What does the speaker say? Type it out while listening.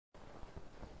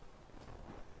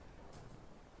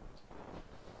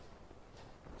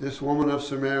this woman of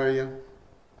Samaria,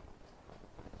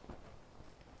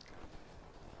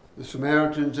 the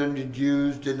Samaritans and the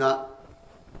Jews did not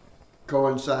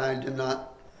coincide, did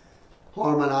not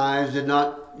harmonize, did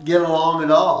not get along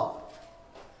at all.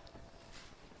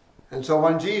 And so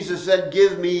when Jesus said,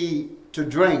 "Give me to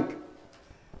drink,"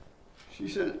 she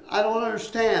said, "I don't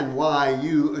understand why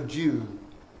you, a Jew,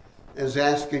 is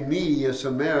asking me, a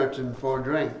Samaritan, for a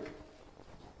drink."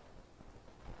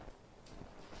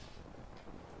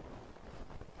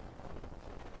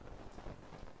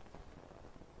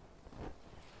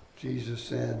 Jesus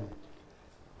said,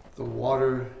 "The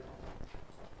water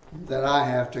that I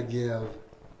have to give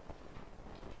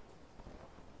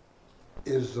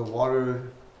is the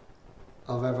water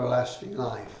of everlasting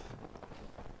life.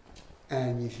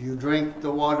 And if you drink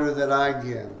the water that I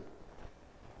give,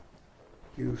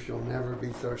 you shall never be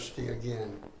thirsty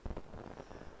again."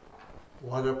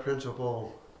 What a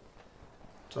principle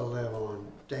to live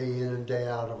on day in and day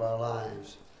out of our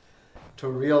lives. To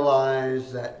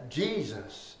realize that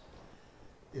Jesus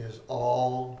is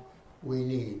all we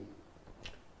need.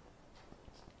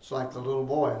 It's like the little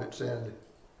boy that said,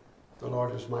 "The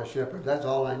Lord is my shepherd. That's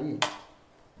all I need."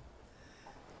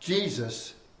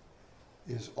 Jesus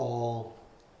is all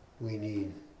we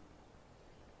need.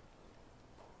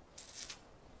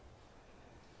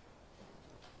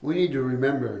 We need to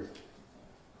remember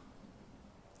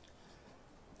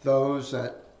those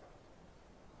that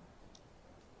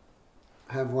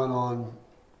have went on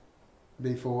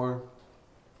before.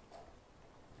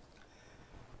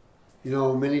 You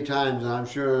know, many times, and I'm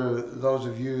sure those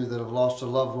of you that have lost a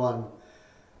loved one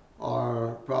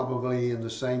are probably in the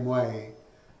same way.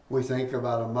 We think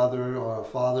about a mother or a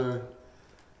father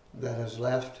that has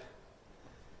left,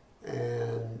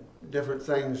 and different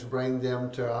things bring them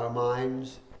to our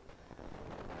minds.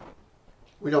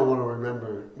 We don't want to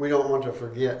remember. We don't want to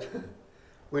forget.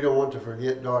 We don't want to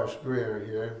forget Doris Greer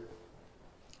here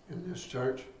in this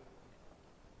church.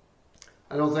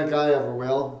 I don't think I ever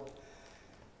will.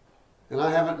 And I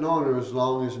haven't known her as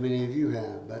long as many of you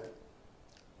have, but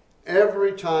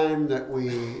every time that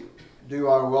we do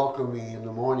our welcoming in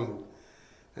the morning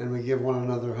and we give one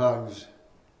another hugs,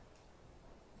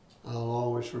 I'll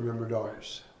always remember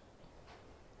Doris.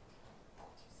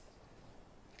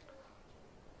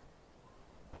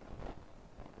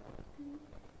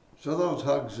 So those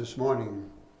hugs this morning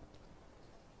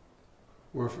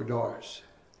were for Doris.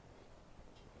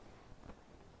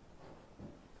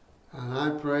 And I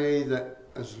pray that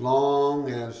as long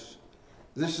as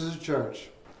this is a church,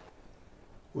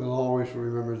 we'll always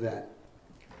remember that.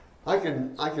 I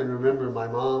can remember my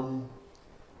mom.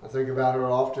 I think about her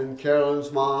often.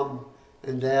 Carolyn's mom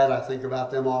and dad, I think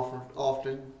about them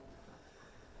often.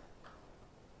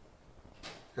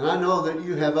 And I know that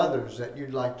you have others that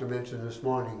you'd like to mention this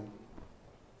morning.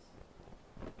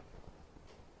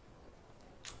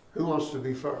 Who wants to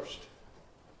be first?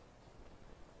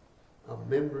 A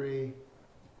memory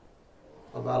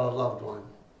about a loved one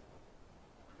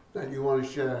that you want to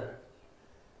share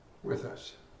with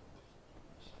us.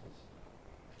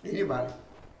 Anybody?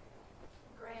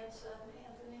 Grandson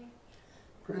Anthony.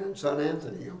 Grandson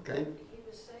Anthony, okay. He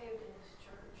was saved in his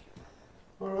church.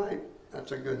 All right,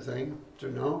 that's a good thing to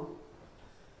know.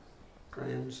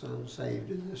 Grandson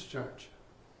saved in this church.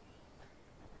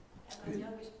 And my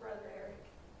youngest brother Eric.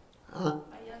 Huh?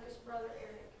 My youngest brother Eric.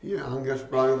 Your youngest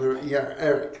brother, yeah,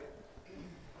 Eric.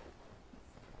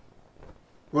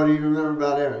 What do you remember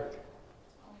about Eric?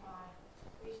 Oh my.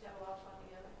 We used to have a lot of fun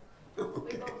together.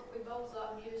 Okay. We both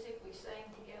loved music. We sang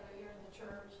together here in the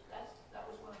church. That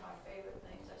was one of my favorite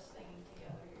things, us singing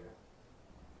together here.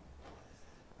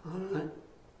 All right.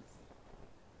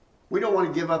 We don't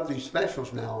want to give up these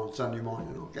specials now on Sunday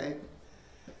morning, okay?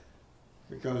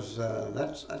 Because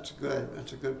that's good.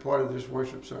 That's a good part of this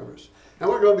worship service. And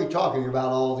we're going to be talking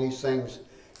about all these things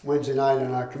Wednesday night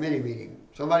in our committee meeting.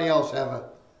 Somebody else have a...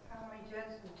 Tommy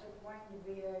Jensen took Wayne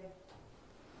to VA.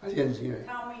 I didn't hear it.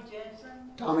 Tommy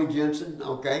Jensen. Tommy Jensen,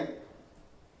 okay.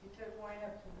 He took Wayne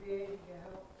up to VA to get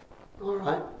help. All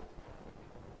right.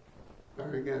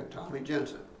 Very good. Tommy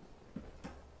Jensen.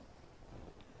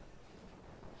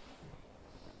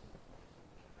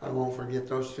 I won't forget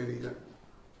those two either.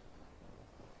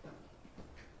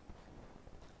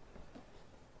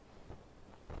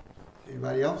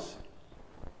 Anybody else?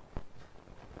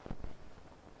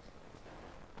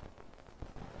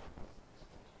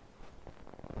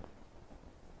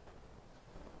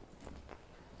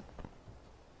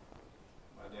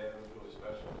 My dad was really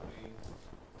special to me.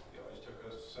 He always took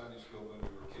us to Sunday school when we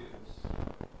were kids.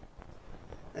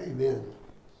 Amen.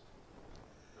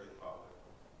 Great father.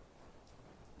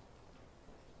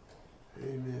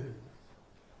 Amen.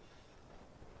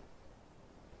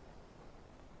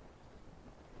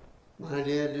 My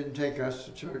dad didn't take us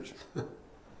to church,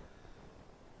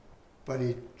 but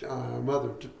our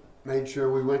mother made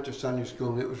sure we went to Sunday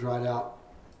school, and it was right out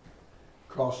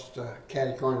across the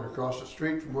catty corner, across the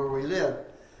street from where we lived.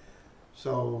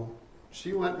 So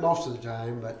she went most of the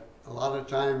time, but a lot of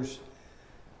times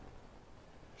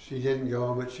she didn't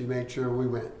go, but she made sure we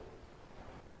went.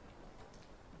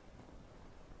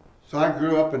 So I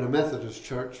grew up in a Methodist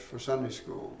church for Sunday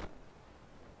school.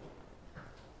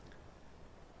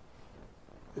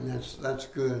 And that's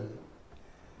good.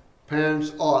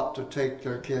 Parents ought to take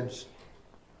their kids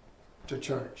to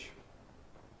church,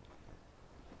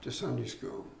 to Sunday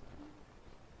school.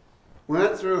 We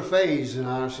went through a phase in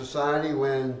our society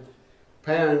when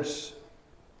parents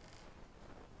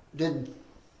didn't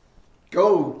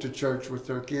go to church with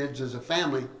their kids as a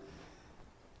family.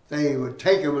 They would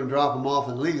take them and drop them off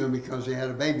and leave them because they had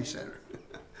a babysitter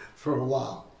for a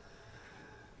while.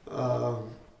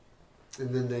 And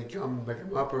then they'd come and pick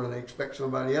them up, or they expect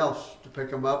somebody else to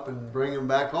pick them up and bring them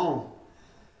back home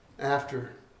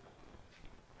after.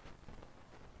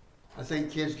 I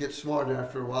think kids get smart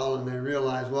after a while, and they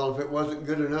realize, well, if it wasn't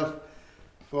good enough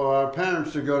for our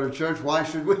parents to go to church, why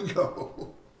should we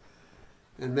go?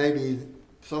 And maybe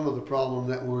some of the problem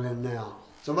that we're in now.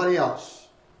 Somebody else.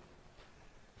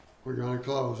 We're going to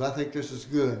close. I think this is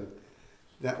good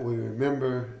that we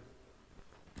remember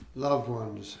loved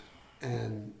ones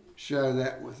and share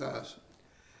that with us.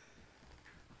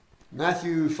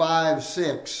 Matthew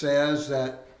 5:6 says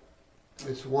that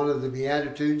it's one of the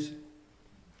Beatitudes.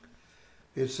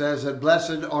 It says that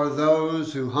blessed are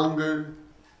those who hunger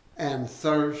and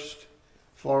thirst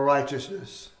for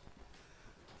righteousness,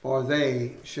 for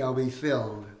they shall be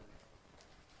filled.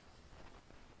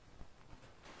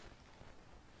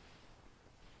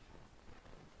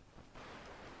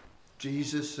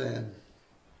 Jesus said,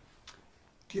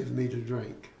 "Give me to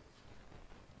drink.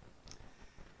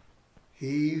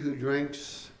 He who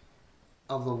drinks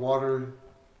of the water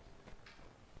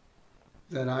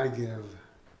that I give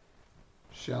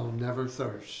shall never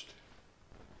thirst,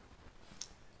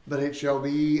 but it shall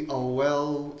be a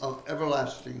well of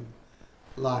everlasting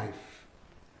life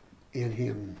in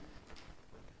him."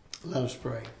 Let us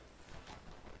pray.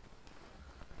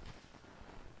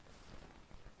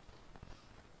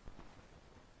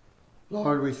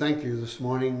 Lord, we thank you this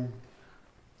morning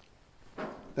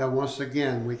that once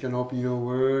again we can open your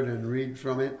word and read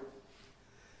from it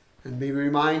and be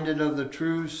reminded of the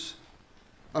truths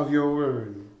of your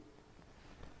word,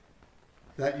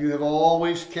 that you have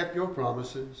always kept your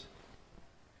promises,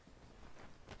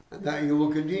 and that you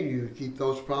will continue to keep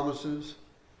those promises,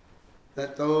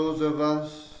 that those of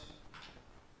us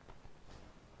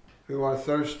who are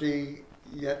thirsty,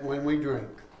 yet when we drink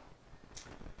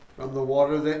from the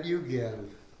water that you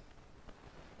give,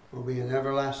 will be an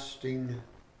everlasting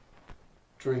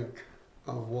drink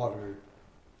of water,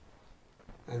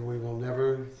 and we will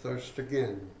never thirst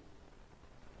again.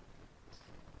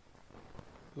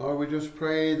 Lord, we just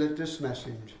pray that this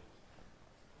message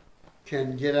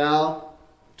can get out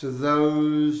to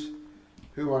those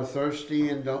who are thirsty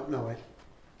and don't know it,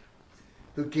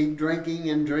 who keep drinking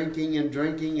and drinking and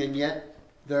drinking, and yet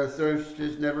their thirst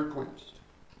is never quenched.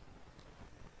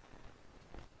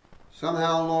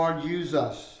 Somehow, Lord, use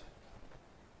us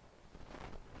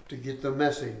to get the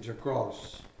message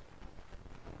across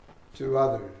to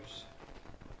others.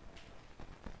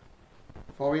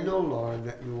 For we know, Lord,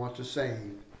 that you want to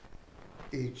save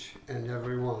each and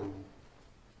every one.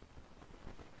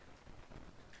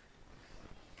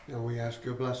 And we ask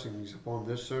your blessings upon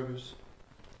this service,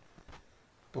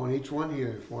 upon each one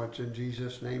here, for it's in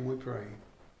Jesus' name we pray.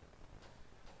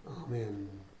 Amen.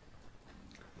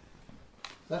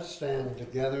 Let's stand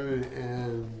together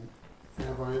and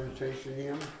have our invitation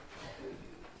hymn.